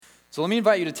So let me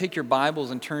invite you to take your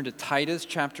Bibles and turn to Titus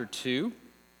chapter 2.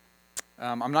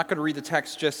 I'm not going to read the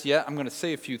text just yet. I'm going to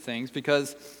say a few things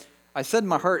because I said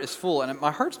my heart is full, and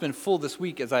my heart's been full this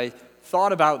week as I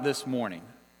thought about this morning.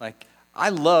 I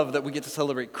love that we get to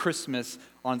celebrate Christmas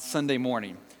on Sunday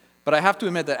morning. But I have to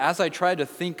admit that as I tried to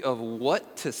think of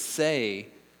what to say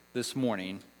this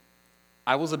morning,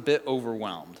 I was a bit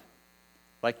overwhelmed.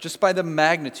 Just by the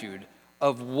magnitude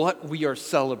of what we are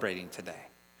celebrating today.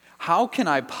 How can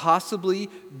I possibly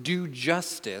do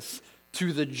justice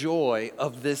to the joy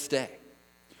of this day?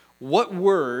 What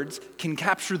words can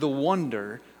capture the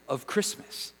wonder of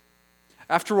Christmas?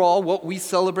 After all, what we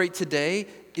celebrate today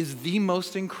is the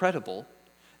most incredible,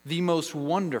 the most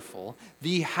wonderful,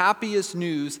 the happiest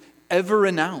news ever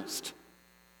announced.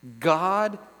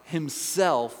 God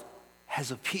Himself has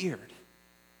appeared.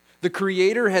 The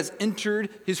Creator has entered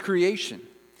His creation.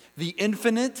 The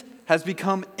infinite has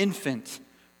become infant.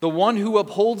 The one who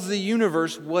upholds the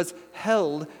universe was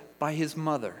held by His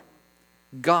mother.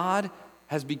 God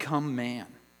has become man.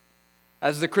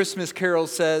 As the Christmas carol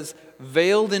says,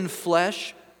 veiled in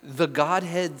flesh, the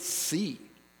Godhead see.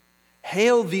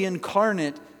 Hail the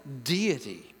incarnate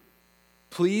deity.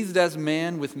 Pleased as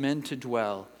man with men to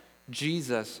dwell,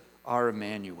 Jesus our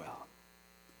Emmanuel.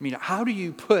 How do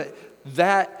you put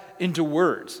that into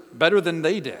words better than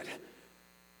they did?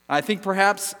 I think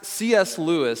perhaps C.S.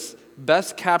 Lewis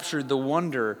best captured the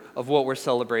wonder of what we're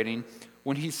celebrating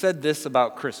when he said this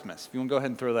about Christmas. If you want to go ahead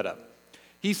and throw that up.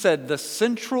 He said, the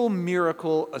central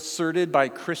miracle asserted by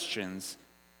Christians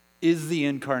is the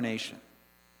incarnation.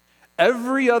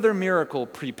 Every other miracle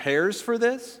prepares for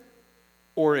this,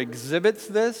 or exhibits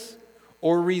this,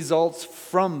 or results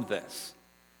from this.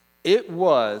 It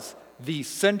was the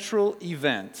central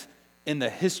event in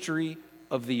the history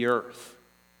of the earth.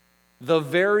 The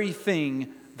very thing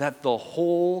that the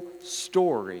whole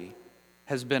story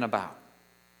has been about.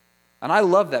 And I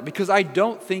love that because I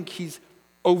don't think he's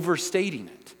overstating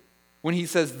it when he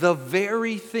says the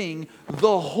very thing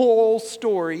the whole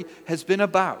story has been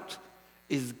about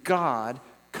is God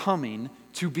coming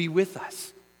to be with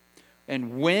us.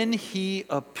 And when He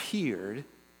appeared,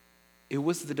 it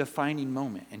was the defining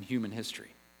moment in human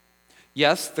history.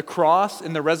 Yes, the cross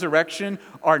and the resurrection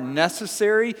are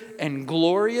necessary and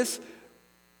glorious,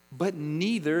 but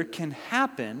neither can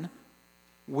happen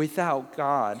without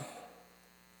God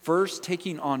first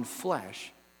taking on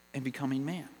flesh and becoming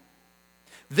man.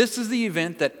 This is the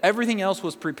event that everything else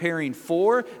was preparing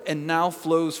for and now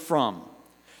flows from.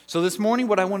 So this morning,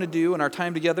 what I want to do in our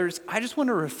time together is I just want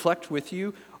to reflect with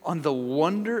you on the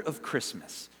wonder of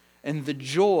Christmas and the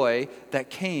joy that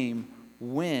came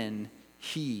when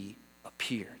He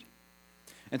appeared.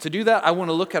 And to do that, I want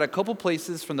to look at a couple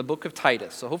places from the book of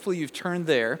Titus. So hopefully you've turned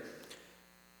there.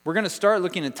 We're going to start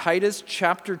looking at Titus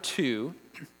chapter 2,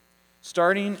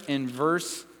 starting in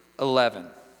verse 11.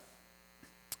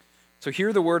 So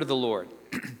hear the word of the Lord.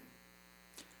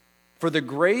 For the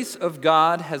grace of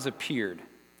God has appeared,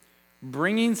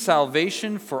 bringing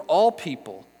salvation for all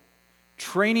people,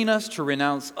 training us to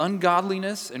renounce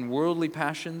ungodliness and worldly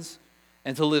passions,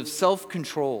 and to live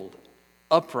self-controlled,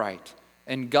 upright,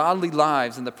 and godly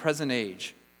lives in the present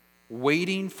age,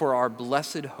 waiting for our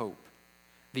blessed hope,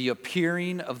 the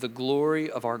appearing of the glory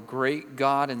of our great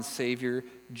God and Savior,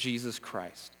 Jesus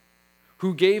Christ,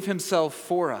 who gave Himself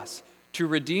for us to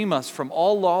redeem us from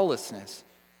all lawlessness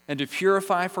and to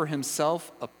purify for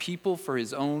Himself a people for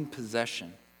His own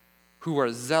possession, who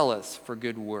are zealous for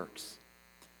good works.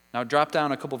 Now drop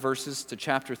down a couple verses to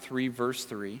chapter 3, verse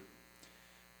 3.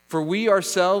 For we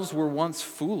ourselves were once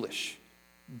foolish,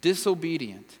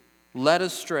 disobedient, led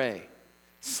astray,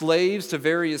 slaves to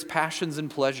various passions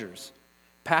and pleasures,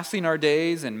 passing our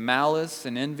days in malice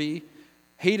and envy,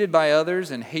 hated by others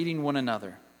and hating one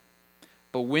another.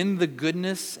 But when the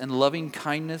goodness and loving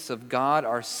kindness of God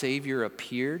our Savior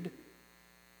appeared,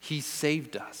 He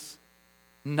saved us,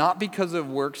 not because of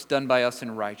works done by us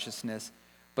in righteousness,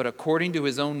 but according to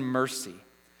His own mercy,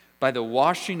 by the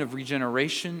washing of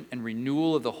regeneration and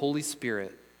renewal of the Holy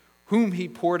Spirit, whom He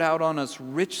poured out on us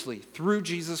richly through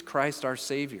Jesus Christ our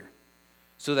Savior,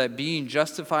 so that being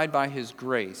justified by His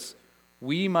grace,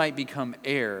 we might become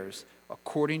heirs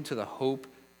according to the hope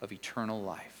of eternal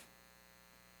life.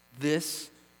 This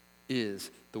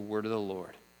is the word of the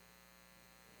Lord.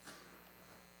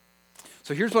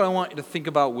 So here's what I want you to think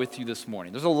about with you this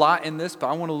morning. There's a lot in this, but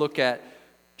I want to look at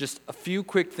just a few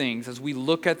quick things as we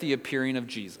look at the appearing of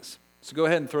Jesus. So go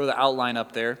ahead and throw the outline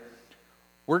up there.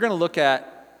 We're going to look at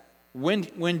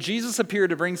when Jesus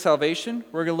appeared to bring salvation,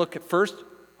 we're going to look at first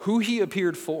who He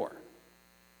appeared for.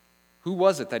 Who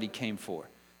was it that He came for?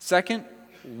 Second,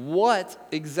 what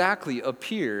exactly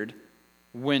appeared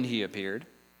when he appeared.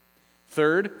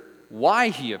 Third, why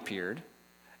he appeared.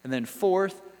 And then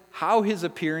fourth, how his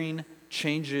appearing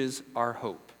changes our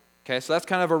hope. Okay, so that's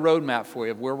kind of a roadmap for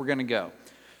you of where we're going to go.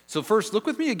 So first, look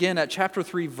with me again at chapter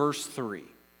 3, verse 3.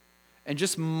 And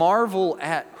just marvel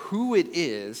at who it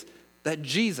is that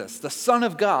Jesus, the Son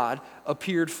of God,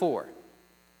 appeared for.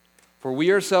 For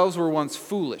we ourselves were once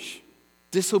foolish,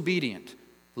 disobedient,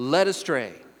 led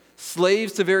astray,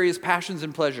 slaves to various passions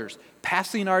and pleasures,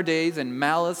 passing our days in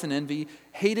malice and envy,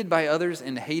 hated by others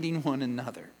and hating one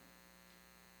another.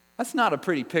 That's not a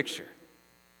pretty picture.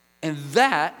 And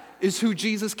that is who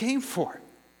Jesus came for.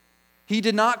 He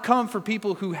did not come for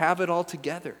people who have it all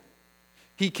together.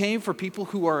 He came for people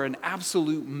who are an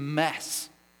absolute mess,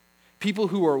 people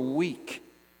who are weak,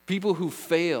 people who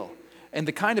fail, and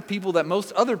the kind of people that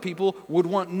most other people would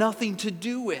want nothing to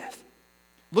do with.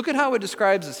 Look at how it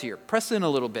describes us here. Press in a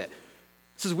little bit.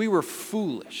 It says we were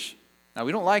foolish. Now,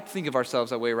 we don't like to think of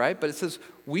ourselves that way, right? But it says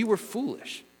we were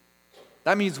foolish.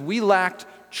 That means we lacked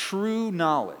true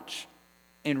knowledge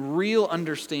and real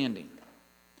understanding.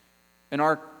 In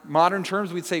our modern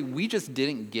terms, we'd say we just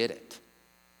didn't get it.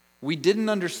 We didn't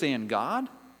understand God.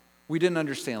 We didn't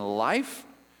understand life.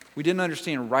 We didn't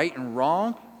understand right and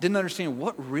wrong. Didn't understand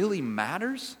what really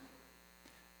matters.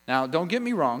 Now, don't get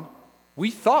me wrong. We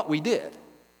thought we did,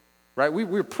 right? We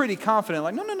were pretty confident,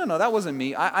 like, no, that wasn't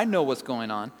me. I know what's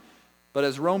going on. But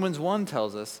as Romans 1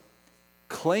 tells us,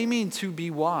 claiming to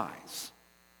be wise,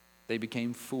 they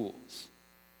became fools.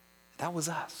 That was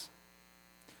us.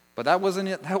 But that wasn't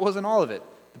it. That wasn't all of it.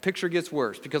 The picture gets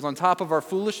worse because on top of our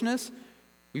foolishness,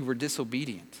 we were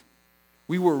disobedient.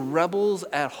 We were rebels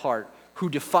at heart who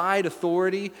defied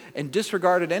authority and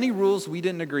disregarded any rules we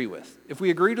didn't agree with. If we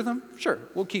agreed with them, sure,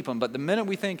 we'll keep them. But the minute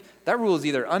we think that rule is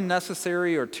either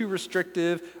unnecessary or too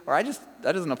restrictive, or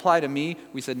that doesn't apply to me,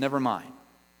 we said, never mind.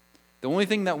 The only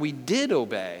thing that we did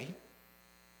obey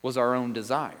was our own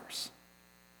desires,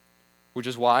 which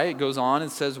is why it goes on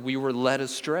and says we were led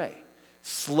astray,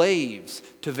 slaves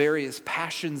to various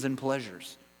passions and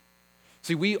pleasures.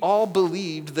 See, we all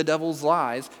believed the devil's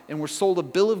lies and were sold a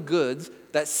bill of goods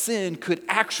that sin could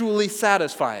actually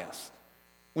satisfy us.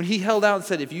 When he held out and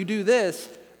said, if you do this,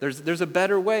 there's a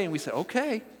better way. And we said,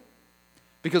 okay.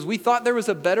 Because we thought there was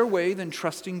a better way than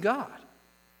trusting God.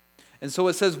 And so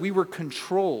it says we were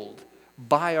controlled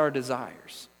by our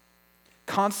desires,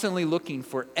 constantly looking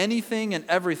for anything and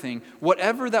everything,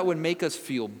 whatever that would make us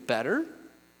feel better,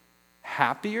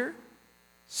 happier,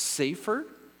 safer,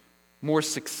 more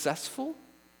successful,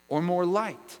 or more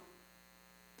light.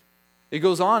 It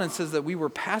goes on and says that we were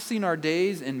passing our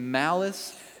days in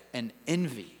malice and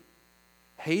envy,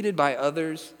 hated by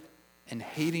others and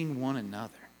hating one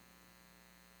another.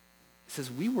 It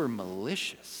says we were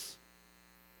malicious.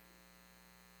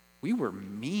 We were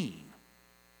mean,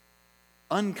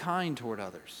 unkind toward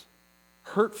others,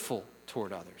 hurtful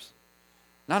toward others.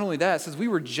 Not only that, it says we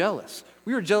were jealous.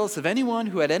 We were jealous of anyone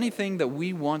who had anything that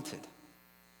we wanted.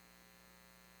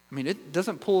 I mean, it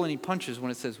doesn't pull any punches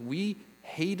when it says we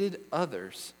hated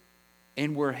others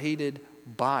and were hated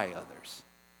by others.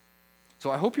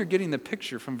 So I hope you're getting the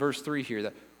picture from verse 3 here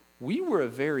that we were a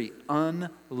very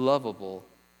unlovable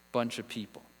bunch of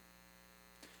people.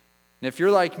 And if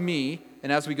you're like me,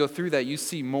 and as we go through that, you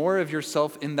see more of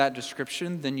yourself in that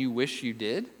description than you wish you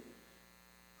did,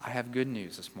 I have good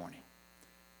news this morning.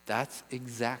 That's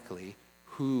exactly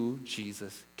who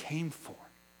Jesus came for.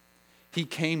 He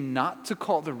came not to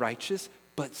call the righteous,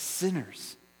 but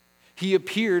sinners. He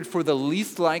appeared for the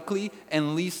least likely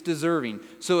and least deserving.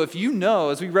 So if you know,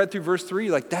 as we read through verse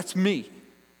 3, like, that's me.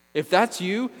 If that's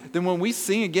you, then when we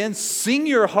sing again, sing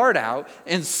your heart out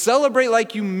and celebrate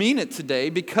like you mean it today,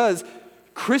 because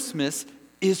Christmas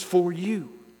is for you.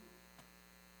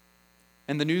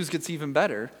 And the news gets even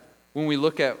better when we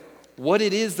look at what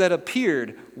it is that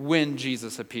appeared when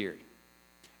Jesus appeared.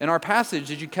 In our passage,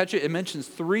 did you catch it? It mentions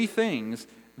three things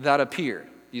that appeared.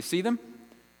 You see them?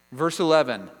 Verse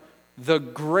 11, the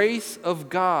grace of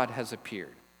God has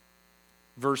appeared.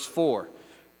 Verse 4,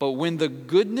 but when the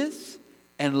goodness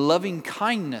and loving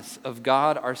kindness of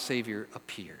God our Savior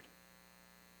appeared.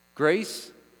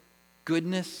 Grace,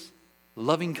 goodness,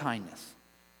 loving kindness.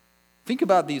 Think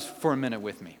about these for a minute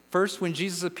with me. First, when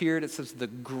Jesus appeared, it says the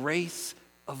grace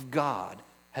of God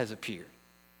has appeared.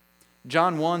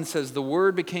 John 1 says, the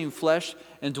Word became flesh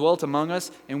and dwelt among us,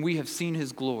 and we have seen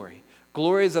His glory.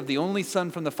 Glory is of the only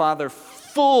Son from the Father,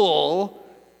 full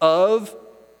of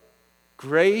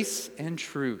grace and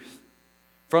truth.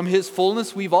 From His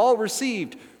fullness we've all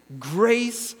received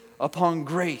grace upon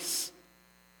grace.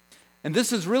 And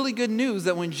this is really good news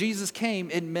that when Jesus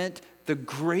came, it meant the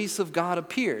grace of God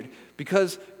appeared.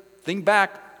 Because think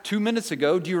back 2 minutes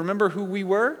ago, do you remember who we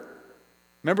were?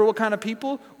 Remember what kind of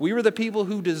people? We were the people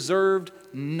who deserved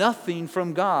nothing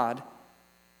from God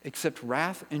except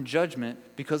wrath and judgment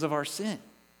because of our sin.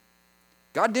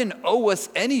 God didn't owe us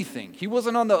anything. He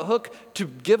wasn't on the hook to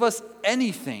give us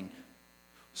anything.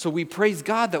 So we praise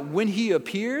God that when he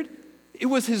appeared, it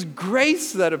was his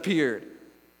grace that appeared.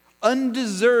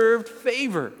 Undeserved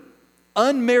favor,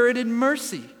 unmerited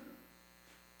mercy.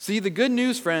 See, the good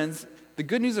news, friends, the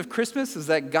good news of Christmas is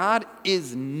that God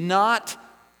is not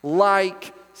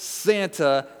like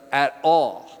Santa at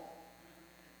all.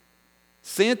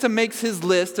 Santa makes his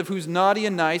list of who's naughty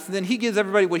and nice, and then he gives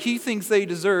everybody what he thinks they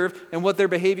deserve and what their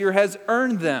behavior has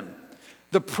earned them.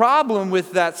 The problem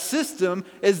with that system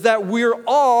is that we're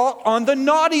all on the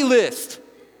naughty list.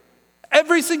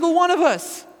 Every single one of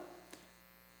us.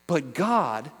 But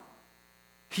God,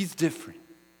 he's different.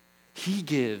 He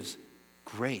gives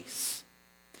grace.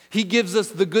 He gives us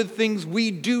the good things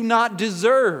we do not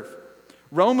deserve.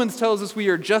 Romans tells us we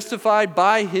are justified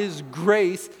by his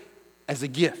grace as a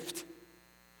gift.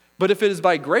 But if it is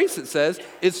by grace, it says,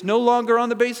 it's no longer on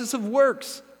the basis of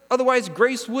works. Otherwise,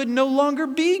 grace would no longer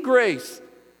be grace.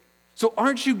 So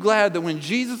aren't you glad that when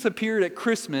Jesus appeared at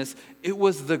Christmas, it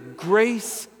was the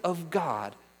grace of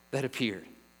God that appeared?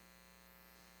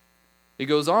 It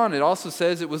goes on, it also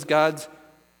says it was God's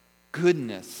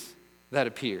goodness that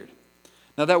appeared.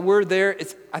 Now that word there,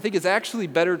 I think it's actually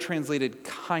better translated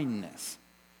kindness.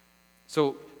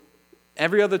 So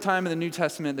every other time in the New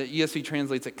Testament, the ESV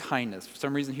translates it kindness. For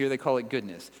some reason here they call it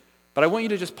goodness. But I want you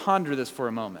to just ponder this for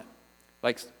a moment.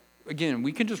 Like, again,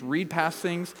 we can just read past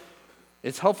things.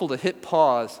 It's helpful to hit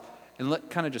pause and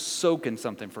kind of just soak in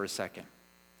something for a second.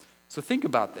 So think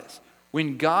about this.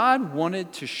 When God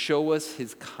wanted to show us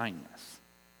his kindness,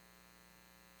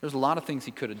 there's a lot of things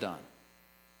he could have done.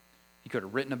 He could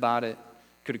have written about it,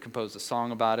 could have composed a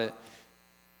song about it,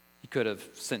 he could have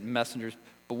sent messengers.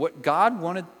 But what God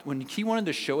wanted, when he wanted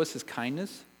to show us his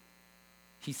kindness,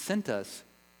 he sent us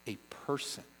a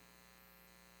person.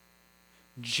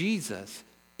 Jesus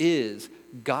is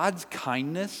God's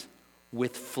kindness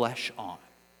with flesh on.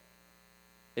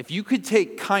 If you could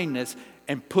take kindness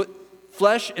and put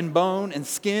flesh and bone and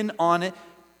skin on it,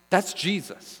 that's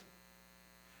Jesus.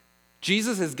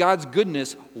 Jesus is God's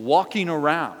goodness walking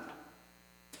around.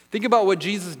 Think about what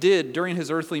Jesus did during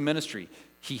his earthly ministry.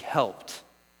 He helped.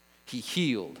 He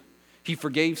healed. He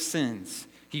forgave sins.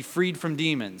 He freed from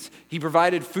demons. He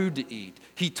provided food to eat.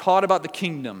 He taught about the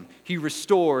kingdom. He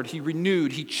restored. He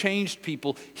renewed. He changed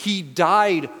people. He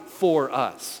died for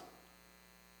us.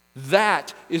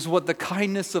 That is what the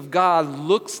kindness of God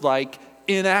looks like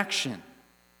in action.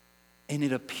 And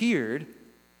it appeared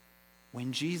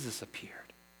when Jesus appeared.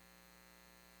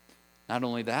 Not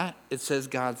only that, it says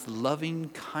God's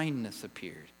loving kindness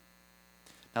appeared.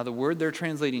 Now the word they're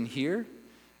translating here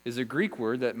is a Greek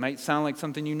word that might sound like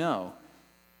something you know.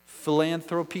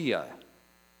 Philanthropia.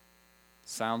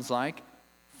 Sounds like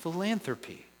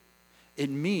philanthropy. It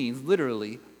means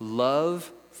literally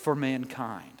love for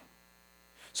mankind.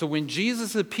 So when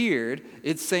Jesus appeared,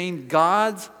 it's saying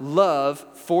God's love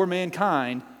for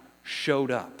mankind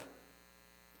showed up.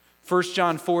 1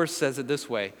 John 4 says it this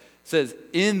way. It says,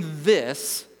 in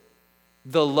this,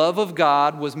 the love of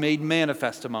God was made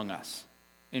manifest among us.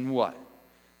 In what?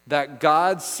 That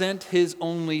God sent his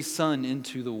only Son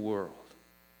into the world.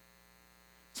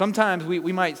 Sometimes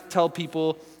we might tell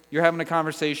people, you're having a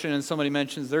conversation and somebody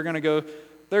mentions they're going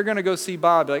to go see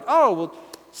Bob. Be like, oh, well,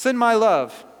 send my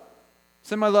love.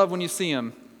 Send my love when you see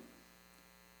him.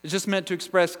 It's just meant to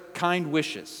express kind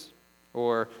wishes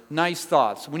or nice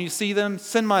thoughts. When you see them,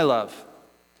 send my love.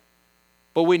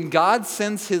 But when God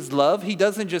sends his love, he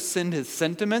doesn't just send his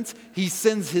sentiments, he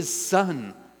sends his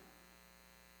Son.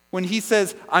 When he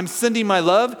says, I'm sending my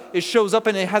love, it shows up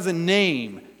and it has a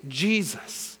name,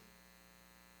 Jesus.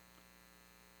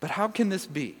 But how can this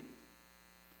be?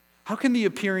 How can the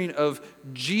appearing of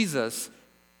Jesus,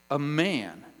 a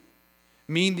man,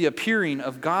 mean the appearing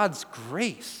of God's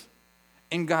grace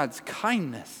and God's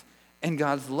kindness and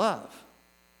God's love?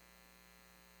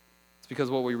 It's because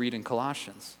of what we read in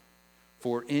Colossians.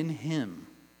 For in him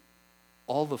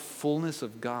all the fullness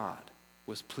of God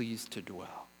was pleased to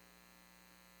dwell.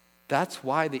 That's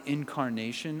why the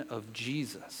incarnation of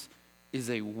Jesus is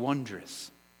a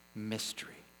wondrous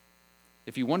mystery.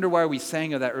 If you wonder why we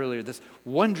sang of that earlier, this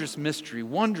wondrous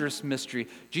mystery,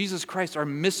 Jesus Christ, our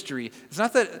mystery. It's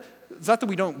not that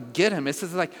we don't get him. It's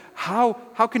just like, how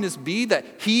can this be that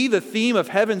he, the theme of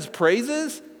heaven's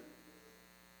praises,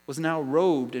 was now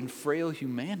robed in frail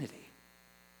humanity?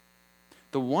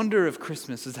 The wonder of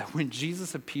Christmas is that when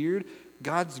Jesus appeared,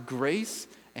 God's grace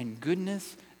and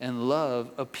goodness and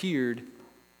love appeared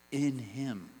in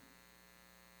him.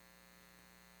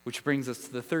 Which brings us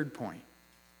to the third point.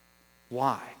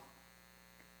 Why?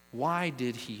 Why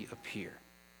did he appear?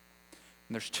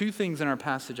 And there's two things in our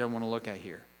passage I want to look at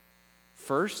here.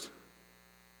 First,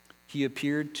 he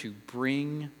appeared to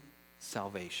bring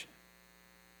salvation.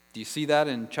 Do you see that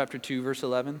in chapter 2, verse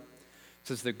 11? It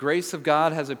says, the grace of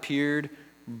God has appeared,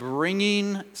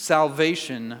 bringing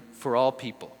salvation for all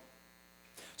people.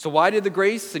 So why did the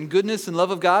grace and goodness and love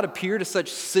of God appear to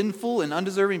such sinful and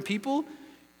undeserving people?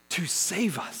 To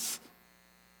save us.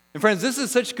 And friends, this is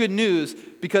such good news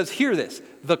because hear this.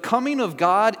 The coming of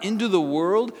God into the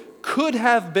world could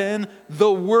have been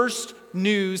the worst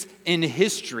news in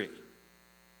history.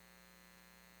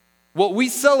 What we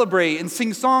celebrate and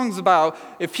sing songs about,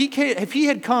 if he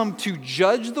had come to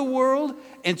judge the world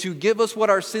and to give us what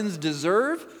our sins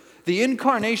deserve, the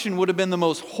incarnation would have been the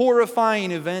most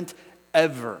horrifying event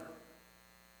ever.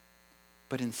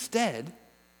 But instead,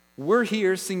 we're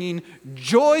here singing,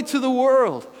 joy to the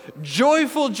world.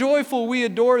 Joyful, joyful, we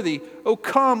adore thee. Oh,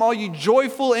 come, all you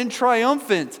joyful and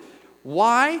triumphant.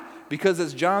 Why? Because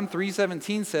as John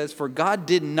 3:17 says, for God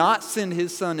did not send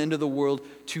his Son into the world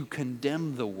to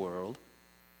condemn the world,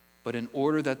 but in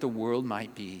order that the world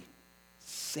might be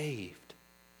saved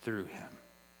through him.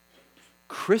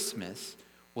 Christmas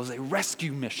was a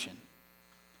rescue mission.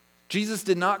 Jesus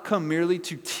did not come merely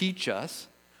to teach us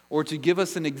or to give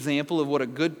us an example of what a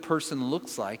good person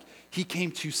looks like. He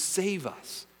came to save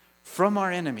us from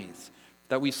our enemies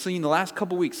that we've seen the last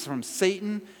couple weeks, from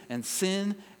Satan and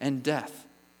sin and death.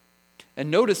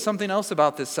 And notice something else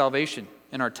about this salvation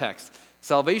in our text.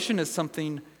 Salvation is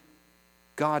something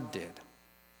God did,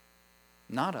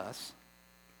 not us.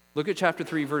 Look at chapter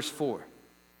 3, verse 4.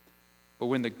 But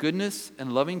when the goodness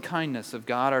and loving kindness of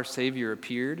God our Savior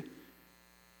appeared,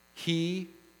 he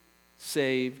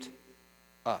saved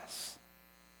us.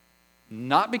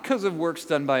 Not because of works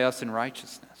done by us in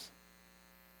righteousness,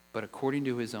 but according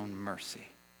to his own mercy.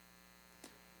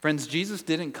 Friends, Jesus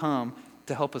didn't come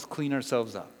to help us clean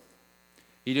ourselves up.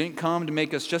 He didn't come to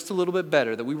make us just a little bit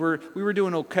better, that we were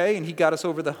doing okay and he got us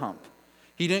over the hump.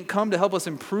 He didn't come to help us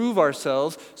improve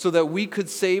ourselves so that we could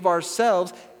save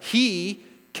ourselves. He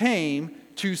came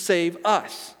to save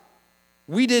us.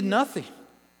 We did nothing.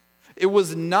 It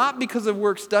was not because of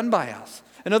works done by us.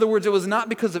 In other words, it was not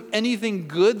because of anything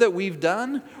good that we've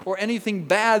done or anything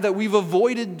bad that we've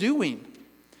avoided doing.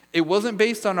 It wasn't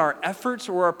based on our efforts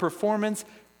or our performance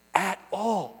at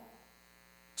all.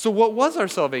 So what was our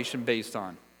salvation based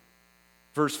on?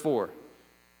 Verse 4,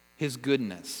 his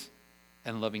goodness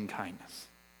and loving kindness.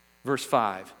 Verse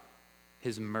 5,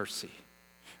 his mercy.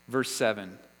 Verse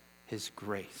 7, his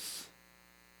grace.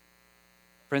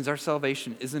 Friends, our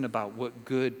salvation isn't about what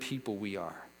good people we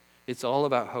are. It's all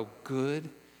about how good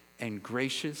and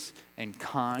gracious and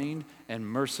kind and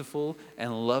merciful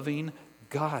and loving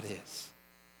God is.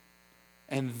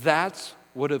 And that's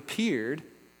what appeared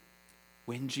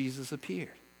when Jesus appeared.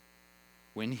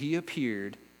 When he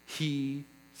appeared, he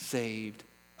saved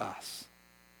us.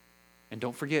 And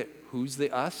don't forget, who's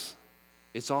the us?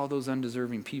 It's all those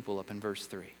undeserving people up in verse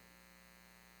 3.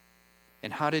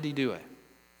 And how did he do it?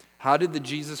 How did the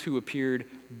Jesus who appeared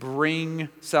bring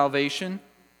salvation?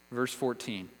 Verse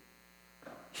 14.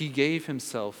 He gave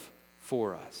himself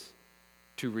for us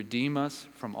to redeem us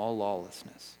from all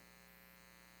lawlessness.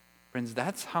 Friends,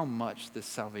 that's how much this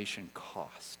salvation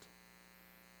cost.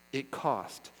 It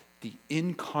cost the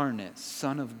incarnate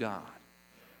Son of God,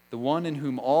 the one in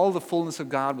whom all the fullness of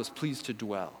God was pleased to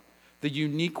dwell, the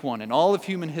unique one in all of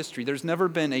human history. There's never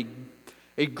been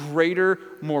a greater,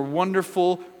 more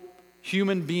wonderful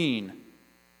human being,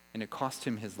 and it cost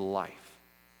him his life.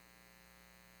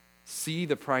 See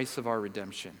the price of our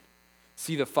redemption.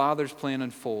 See the Father's plan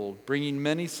unfold, bringing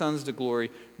many sons to glory,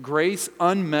 grace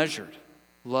unmeasured,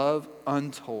 love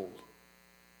untold.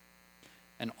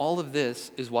 And all of this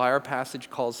is why our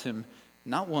passage calls him,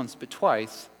 not once but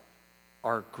twice,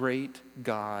 our great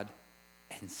God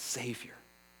and Savior,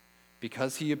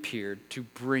 because he appeared to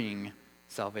bring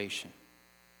salvation.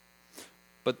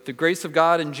 But the grace of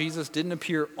God in Jesus didn't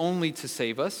appear only to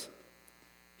save us.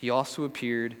 He also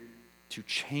appeared to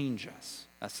change us.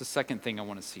 That's the second thing I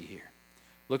want to see here.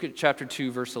 Look at chapter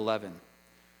 2, verse 11.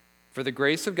 For the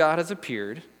grace of God has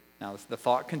appeared, now the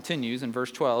thought continues in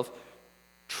verse 12,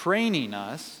 training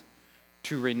us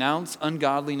to renounce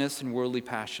ungodliness and worldly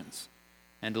passions,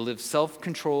 and to live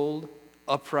self-controlled,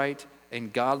 upright,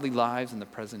 and godly lives in the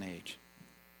present age.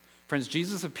 Friends,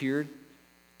 Jesus appeared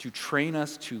to train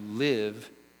us to live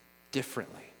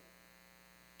differently.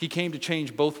 He came to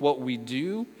change both what we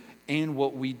do and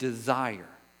what we desire.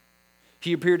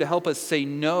 He appeared to help us say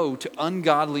no to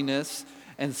ungodliness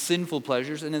and sinful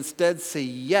pleasures and instead say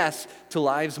yes to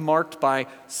lives marked by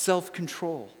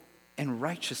self-control and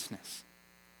righteousness.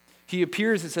 He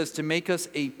appears, it says, to make us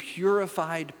a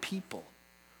purified people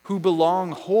who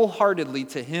belong wholeheartedly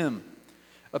to him.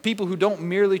 A people who don't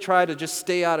merely try to just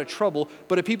stay out of trouble,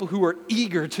 but a people who are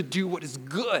eager to do what is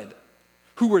good,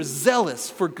 who are zealous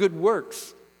for good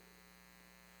works.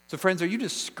 So friends, are you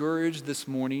discouraged this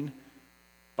morning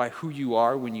by who you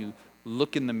are when you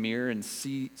look in the mirror and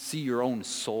see your own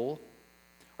soul?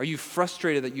 Are you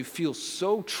frustrated that you feel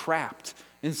so trapped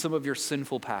in some of your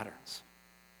sinful patterns?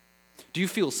 Do you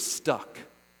feel stuck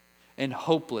and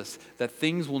hopeless that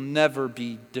things will never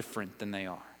be different than they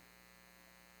are?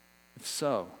 If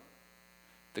so,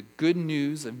 the good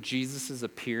news of Jesus'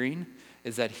 appearing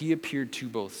is that he appeared to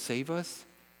both save us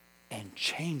and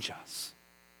change us.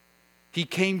 He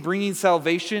came bringing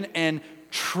salvation and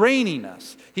training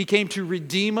us. He came to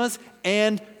redeem us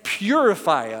and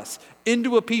purify us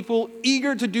into a people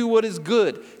eager to do what is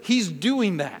good. He's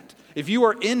doing that. If you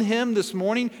are in him this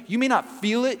morning, you may not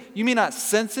feel it, you may not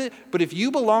sense it, but if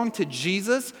you belong to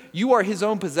Jesus, you are his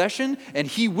own possession, and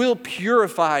he will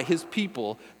purify his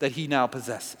people that he now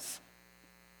possesses.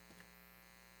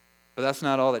 But that's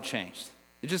not all that changed.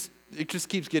 It just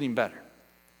keeps getting better.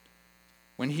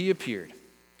 When he appeared,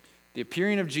 the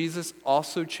appearing of Jesus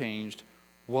also changed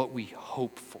what we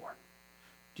hope for.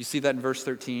 Do you see that in verse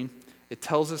 13? It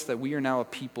tells us that we are now a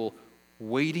people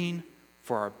waiting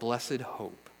for our blessed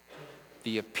hope,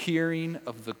 the appearing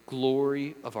of the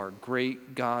glory of our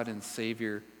great God and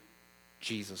Savior,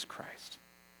 Jesus Christ.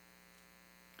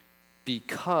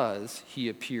 Because he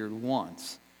appeared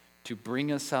once to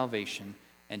bring us salvation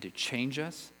and to change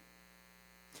us,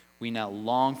 we now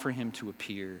long for him to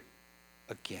appear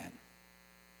again.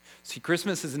 See,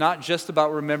 Christmas is not just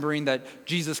about remembering that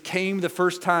Jesus came the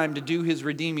first time to do his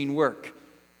redeeming work.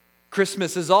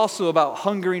 Christmas is also about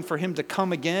hungering for him to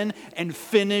come again and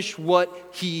finish what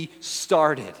he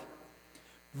started.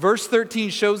 Verse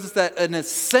 13 shows us that an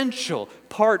essential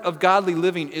part of godly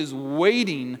living is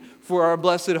waiting for our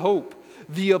blessed hope,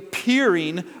 the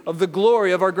appearing of the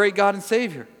glory of our great God and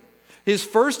Savior. His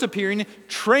first appearing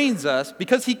trains us,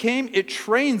 because he came, it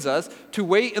trains us to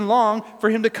wait and long for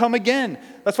him to come again.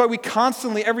 That's why we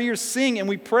constantly, every year, sing and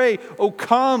we pray, O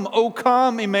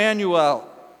come, Emmanuel.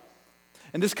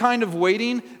 And this kind of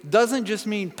waiting doesn't just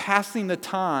mean passing the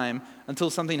time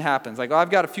until something happens. Like, oh, I've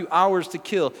got a few hours to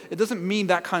kill. It doesn't mean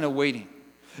that kind of waiting.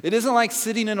 It isn't like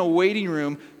sitting in a waiting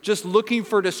room just looking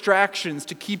for distractions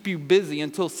to keep you busy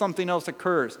until something else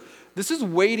occurs. This is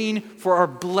waiting for our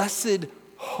blessed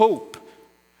hope.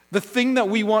 The thing that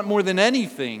we want more than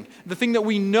anything, the thing that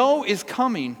we know is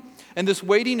coming. And this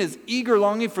waiting is eager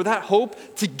longing for that hope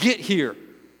to get here.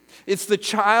 It's the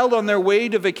child on their way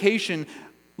to vacation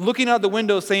looking out the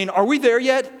window saying, are we there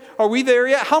yet? Are we there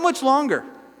yet? How much longer?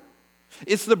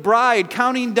 It's the bride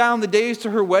counting down the days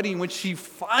to her wedding when she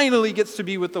finally gets to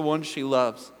be with the one she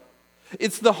loves.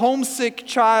 It's the homesick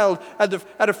child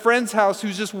at a friend's house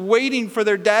who's just waiting for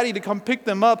their daddy to come pick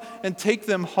them up and take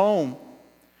them home.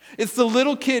 It's the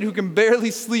little kid who can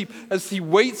barely sleep as he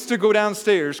waits to go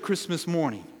downstairs Christmas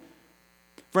morning.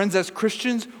 Friends, as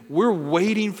Christians, we're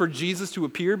waiting for Jesus to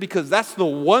appear because that's the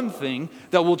one thing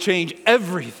that will change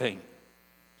everything.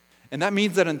 And that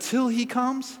means that until he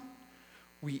comes,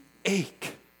 we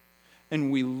ache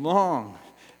and we long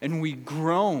and we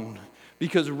groan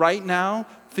because right now,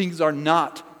 things are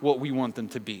not what we want them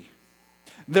to be.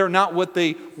 They're not what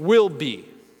they will be.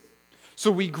 So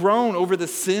we groan over the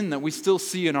sin that we still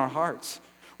see in our hearts.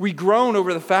 We groan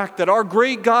over the fact that our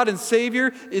great God and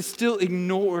Savior is still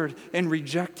ignored and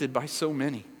rejected by so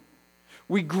many.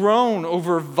 We groan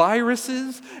over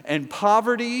viruses and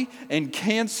poverty and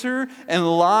cancer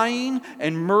and lying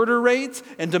and murder rates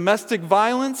and domestic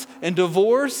violence and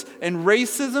divorce and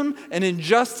racism and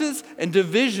injustice and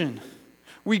division.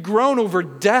 We groan over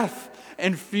death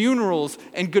and funerals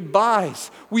and goodbyes.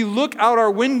 We look out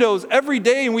our windows every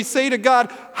day and we say to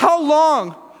God, how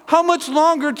long? How much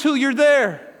longer till you're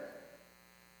there?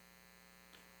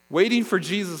 Waiting for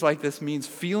Jesus like this means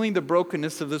feeling the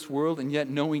brokenness of this world and yet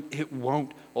knowing it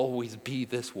won't always be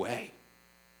this way.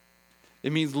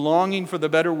 It means longing for the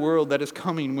better world that is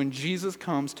coming when Jesus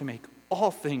comes to make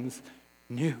all things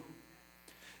new.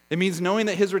 It means knowing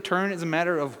that his return is a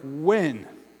matter of when,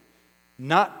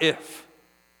 not if.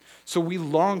 So we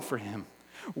long for him.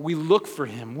 We look for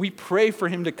him. We pray for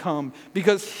him to come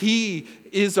because he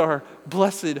is our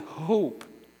blessed hope.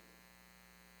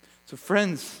 So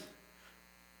friends,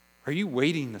 are you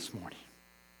waiting this morning?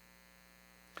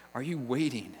 Are you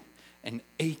waiting and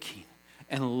aching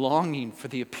and longing for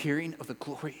the appearing of the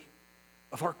glory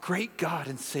of our great God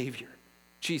and Savior,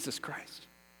 Jesus Christ?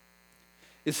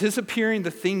 Is his appearing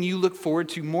the thing you look forward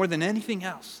to more than anything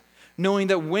else? Knowing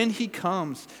that when he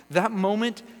comes, that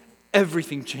moment,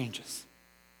 everything changes.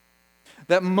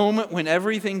 That moment when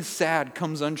everything sad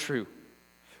comes untrue.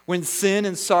 When sin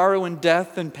and sorrow and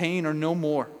death and pain are no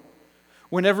more.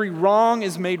 When every wrong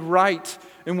is made right,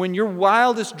 and when your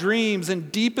wildest dreams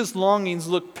and deepest longings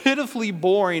look pitifully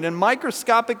boring and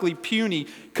microscopically puny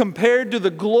compared to the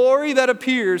glory that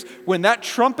appears when that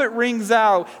trumpet rings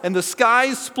out and the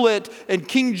skies split and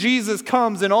King Jesus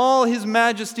comes in all his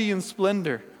majesty and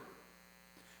splendor.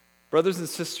 Brothers and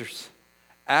sisters,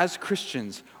 as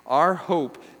Christians, our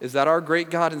hope is that our great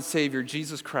God and Savior,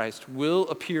 Jesus Christ, will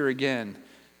appear again.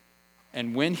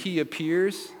 And when he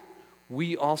appears,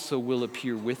 we also will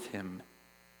appear with him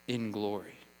in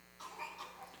glory.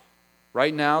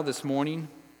 Right now, this morning,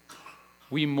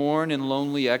 we mourn in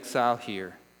lonely exile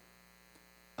here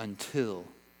until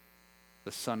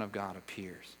the Son of God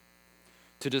appears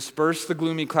to disperse the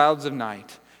gloomy clouds of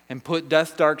night and put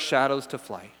death's dark shadows to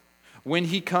flight. When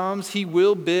he comes, he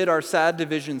will bid our sad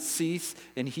divisions cease,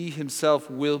 and he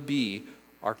himself will be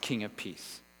our King of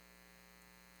peace.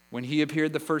 When he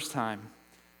appeared the first time,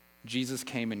 Jesus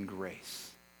came in grace.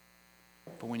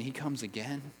 But when he comes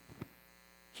again,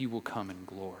 he will come in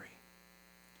glory.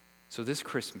 So this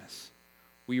Christmas,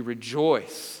 we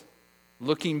rejoice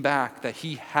looking back that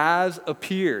he has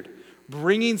appeared,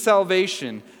 bringing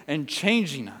salvation and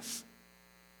changing us.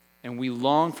 And we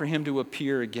long for him to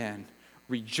appear again,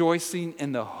 rejoicing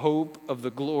in the hope of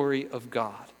the glory of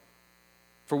God.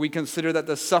 For we consider that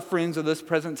the sufferings of this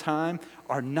present time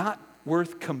are not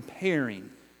worth comparing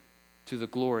to the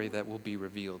glory that will be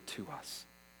revealed to us.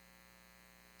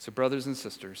 So, brothers and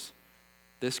sisters,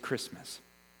 this Christmas,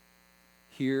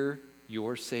 hear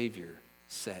your Savior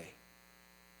say,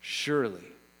 "Surely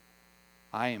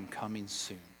I am coming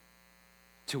soon."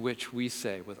 To which we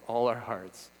say with all our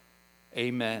hearts,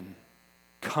 "Amen.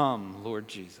 Come, Lord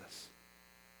Jesus."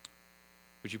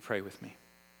 Would you pray with me?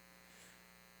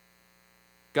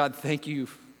 God, thank you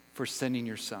for sending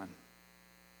your Son.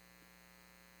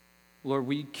 Lord,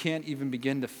 we can't even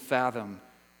begin to fathom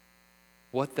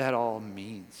what that all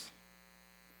means.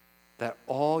 That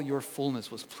all your fullness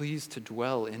was pleased to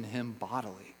dwell in him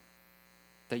bodily.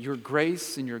 That your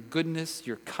grace and your goodness,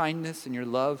 your kindness and your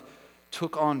love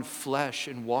took on flesh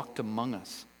and walked among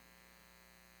us.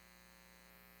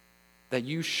 That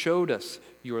you showed us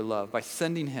your love by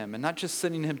sending him, and not just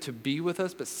sending him to be with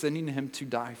us, but sending him to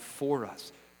die for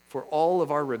us, for all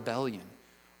of our rebellion,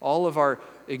 all of our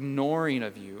ignoring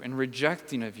of you and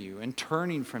rejecting of you and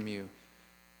turning from you.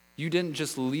 You didn't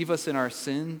just leave us in our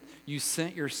sin, you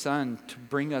sent your Son to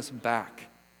bring us back.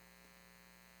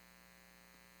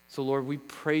 So Lord, we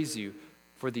praise you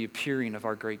for the appearing of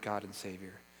our great God and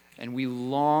Savior, and we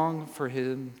long for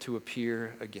him to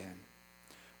appear again.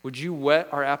 Would you whet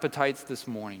our appetites this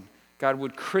morning? God,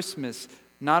 would Christmas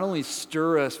not only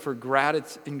stir us for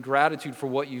gratitude for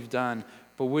what you've done,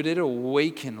 but would it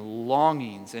awaken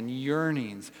longings and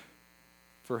yearnings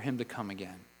for him to come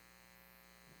again?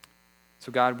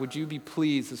 So God, would you be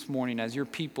pleased this morning as your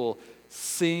people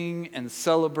sing and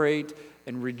celebrate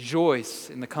and rejoice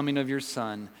in the coming of your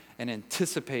Son and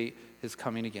anticipate his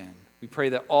coming again. We pray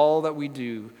that all that we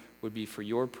do would be for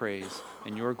your praise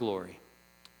and your glory.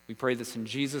 We pray this in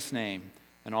Jesus' name,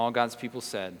 and all God's people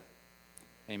said,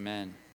 amen.